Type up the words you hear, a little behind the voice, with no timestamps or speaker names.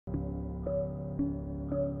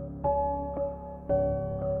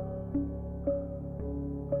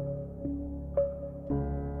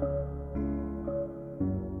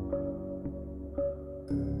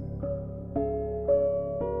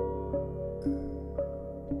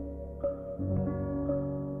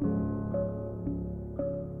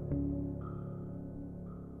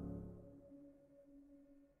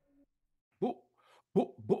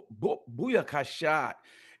Booyah Kashat.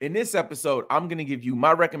 In this episode, I'm going to give you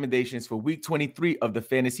my recommendations for week 23 of the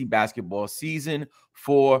fantasy basketball season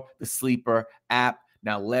for the Sleeper app.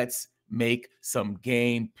 Now let's make some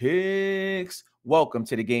game picks. Welcome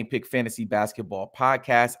to the Game Pick Fantasy Basketball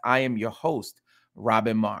Podcast. I am your host,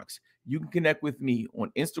 Robin Marks. You can connect with me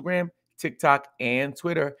on Instagram, TikTok, and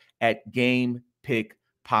Twitter at Game Pick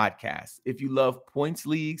Podcast. If you love points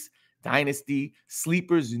leagues, Dynasty,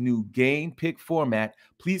 Sleeper's new game pick format,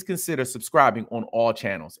 please consider subscribing on all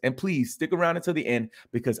channels. And please stick around until the end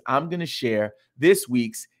because I'm going to share this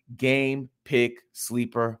week's game pick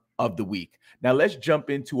sleeper of the week. Now let's jump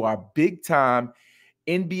into our big time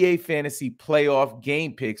NBA fantasy playoff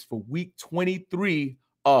game picks for week 23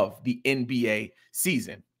 of the NBA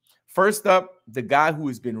season. First up, the guy who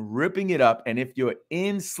has been ripping it up, and if you're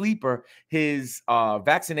in Sleeper, his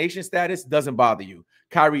vaccination status doesn't bother you.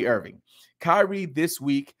 Kyrie Irving. Kyrie this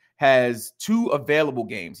week has 2 available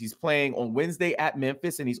games. He's playing on Wednesday at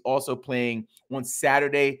Memphis, and he's also playing on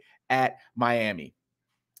Saturday at Miami.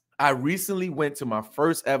 I recently went to my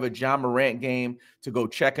first ever Ja Morant game to go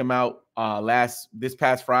check him out this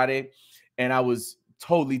past Friday, and I was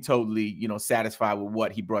totally, satisfied with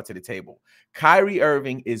what he brought to the table. Kyrie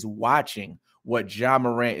Irving is watching what Ja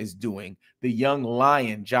Morant is doing. The young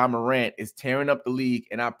lion, Ja Morant, is tearing up the league,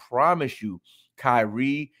 and I promise you,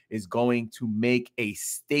 Kyrie is going to make a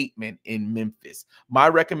statement in Memphis. My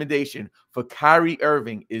recommendation for Kyrie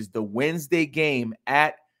Irving is the Wednesday game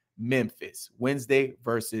at Memphis. Wednesday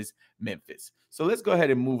versus Memphis. So let's go ahead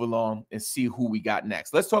and move along and see who we got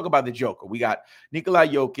next. Let's talk about the Joker. We got Nikola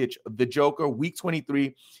Jokic, the Joker, week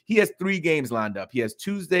 23. He has 3 games lined up. He has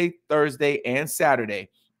Tuesday, Thursday, and Saturday.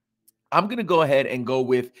 I'm going to go ahead and go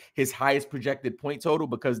with his highest projected point total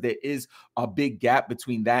because there is a big gap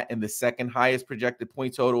between that and the second highest projected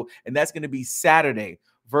point total, and that's going to be Saturday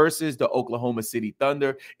versus the Oklahoma City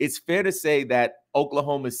Thunder. It's fair to say that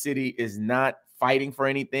Oklahoma City is not fighting for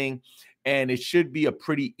anything, and it should be a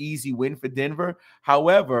pretty easy win for Denver.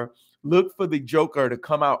 However, look for the Joker to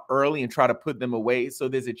come out early and try to put them away. So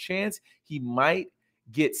there's a chance he might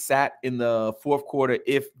get sat in the fourth quarter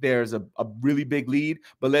if there's a really big lead.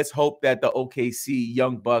 But let's hope that the OKC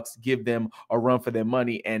Young Bucks give them a run for their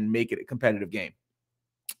money and make it a competitive game.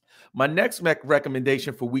 My next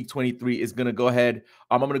recommendation for week 23 is going to go ahead.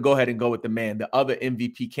 I'm going to go ahead and go with the man, the other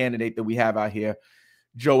MVP candidate that we have out here,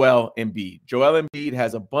 Joel Embiid. Joel Embiid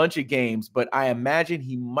has a bunch of games, but I imagine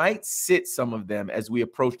he might sit some of them as we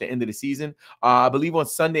approach the end of the season. I believe on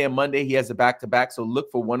Sunday and Monday he has a back-to-back, so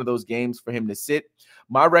look for one of those games for him to sit.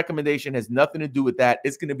 My recommendation has nothing to do with that.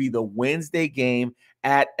 It's going to be the Wednesday game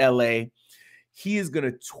at LA. He is going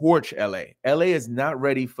to torch LA. LA is not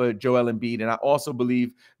ready for Joel Embiid, and I also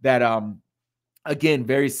believe that again,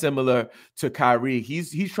 very similar to Kyrie.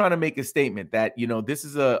 He's trying to make a statement that, this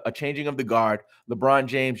is a changing of the guard. LeBron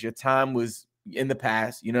James, your time was in the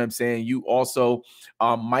past. You know what I'm saying? You also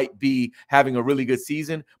might be having a really good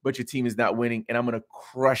season, but your team is not winning, and I'm going to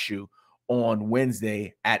crush you on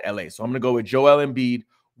Wednesday at LA. So I'm going to go with Joel Embiid,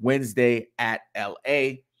 Wednesday at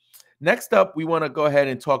LA. Next up, we want to go ahead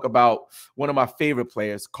and talk about one of my favorite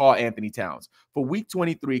players, Karl-Anthony Towns. For week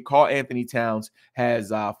 23, Karl-Anthony Towns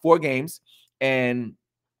has 4 games. And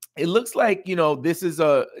it looks like, this is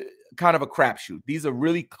a kind of a crapshoot. These are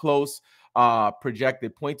really close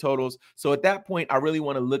projected point totals. So at that point, I really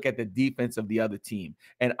want to look at the defense of the other team.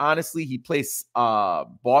 And honestly, he plays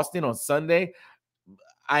Boston on Sunday.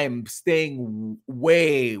 I am staying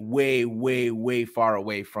way, way, way, way far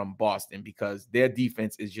away from Boston because their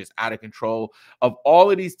defense is just out of control. Of all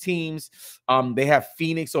of these teams, they have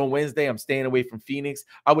Phoenix on Wednesday. I'm staying away from Phoenix.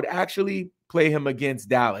 I would actually play him against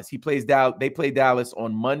Dallas. They play Dallas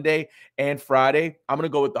on Monday and Friday. I'm going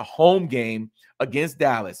to go with the home game against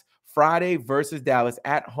Dallas. Friday versus Dallas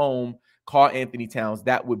at home, Karl-Anthony Towns.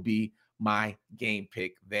 That would be my game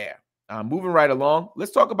pick there. Moving right along,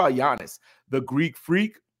 let's talk about Giannis, the Greek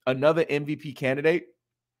Freak, another MVP candidate.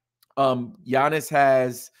 Giannis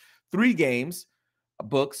has 3 games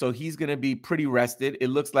booked, so he's going to be pretty rested. It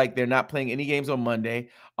looks like they're not playing any games on Monday.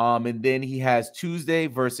 And then he has Tuesday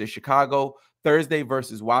versus Chicago, Thursday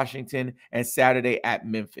versus Washington, and Saturday at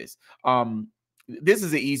Memphis. This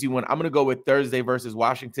is an easy one. I'm going to go with Thursday versus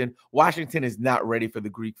Washington. Washington is not ready for the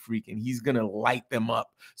Greek Freak, and he's going to light them up.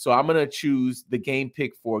 So I'm going to choose the game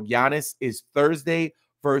pick for Giannis is Thursday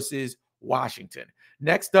versus Washington.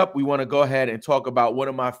 Next up, we want to go ahead and talk about one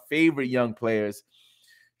of my favorite young players,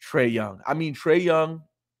 Trae Young. Trae Young,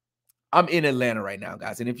 I'm in Atlanta right now,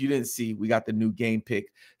 guys. And if you didn't see, we got the new game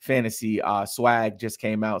pick fantasy swag just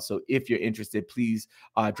came out. So if you're interested, please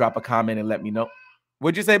drop a comment and let me know.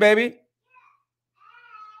 What'd you say, baby?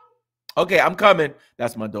 Okay, I'm coming.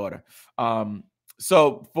 That's my daughter.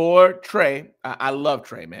 So for Trey, I love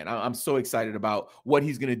Trey, man. I'm so excited about what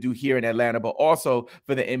he's going to do here in Atlanta, but also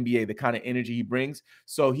for the NBA, the kind of energy he brings.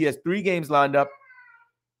 So he has 3 games lined up.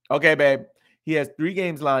 Okay, babe. He has 3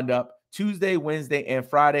 games lined up Tuesday, Wednesday, and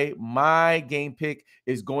Friday. My game pick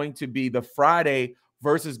is going to be the Friday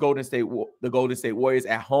versus the Golden State Warriors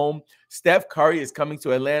at home. Steph Curry is coming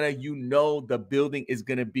to Atlanta. You know the building is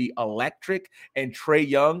going to be electric, and Trae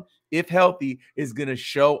Young, if healthy, is going to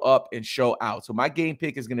show up and show out. So my game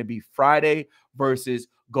pick is going to be Friday versus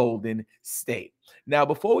Golden State. Now,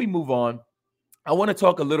 before we move on, I want to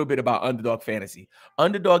talk a little bit about Underdog Fantasy.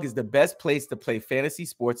 Underdog is the best place to play fantasy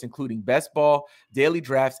sports, including best ball, daily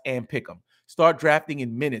drafts, and pick'em. Start drafting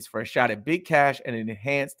in minutes for a shot at big cash and an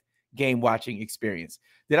enhanced game watching experience.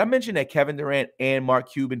 Did I mention that Kevin Durant and Mark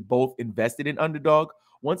Cuban both invested in Underdog?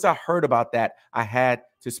 Once I heard about that, I had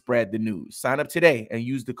to spread the news. Sign up today and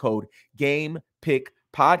use the code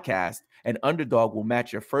GamePickPodcast, and Underdog will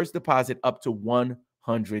match your first deposit up to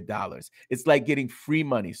 $100. It's like getting free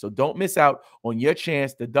money. So don't miss out on your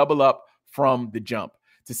chance to double up from the jump.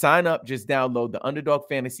 To sign up, just download the Underdog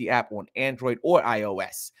Fantasy app on Android or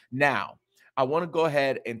iOS. Now, I want to go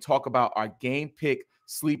ahead and talk about our game pick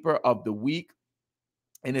sleeper of the week.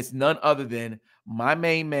 And it's none other than my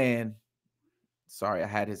main man. Sorry, I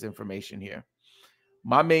had his information here.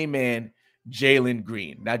 My main man, Jalen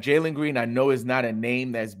Green. Now, Jalen Green, I know is not a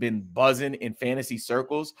name that's been buzzing in fantasy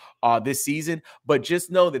circles this season, but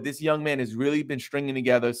just know that this young man has really been stringing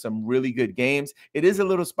together some really good games. It is a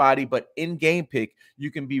little spotty, but in game pick,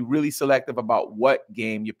 you can be really selective about what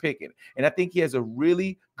game you're picking. And I think he has a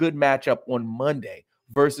really good matchup on Monday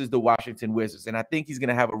versus the Washington Wizards. And I think he's going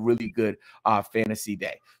to have a really good fantasy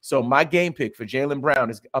day. So my game pick for Jalen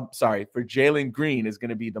Green is going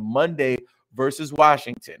to be the Monday versus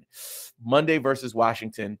Washington. Monday versus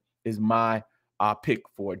Washington is my pick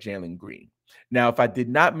for Jalen Green. Now, if I did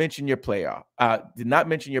not mention your player,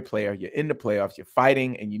 you're in the playoffs, you're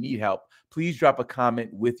fighting, and you need help, please drop a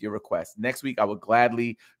comment with your request. Next week, I will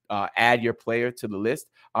gladly add your player to the list.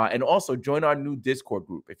 And also join our new Discord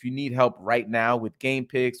group. If you need help right now with game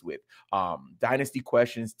picks, with dynasty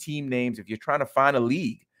questions, team names, if you're trying to find a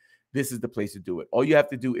league, this is the place to do it. All you have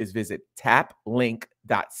to do is visit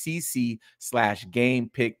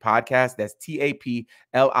taplink.cc/gamepickpodcast. That's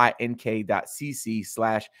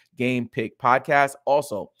taplink.cc/gamepickpodcast.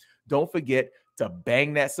 Also, don't forget to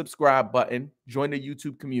bang that subscribe button, join the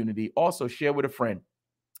YouTube community, also share with a friend.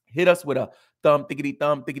 Hit us with a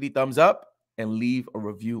thumbs up, and leave a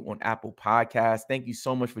review on Apple Podcasts. Thank you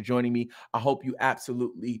so much for joining me. I hope you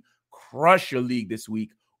absolutely crush your league this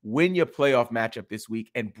week, win your playoff matchup this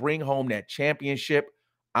week, and bring home that championship.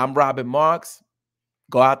 I'm Robin Marks.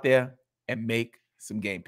 Go out there and make some game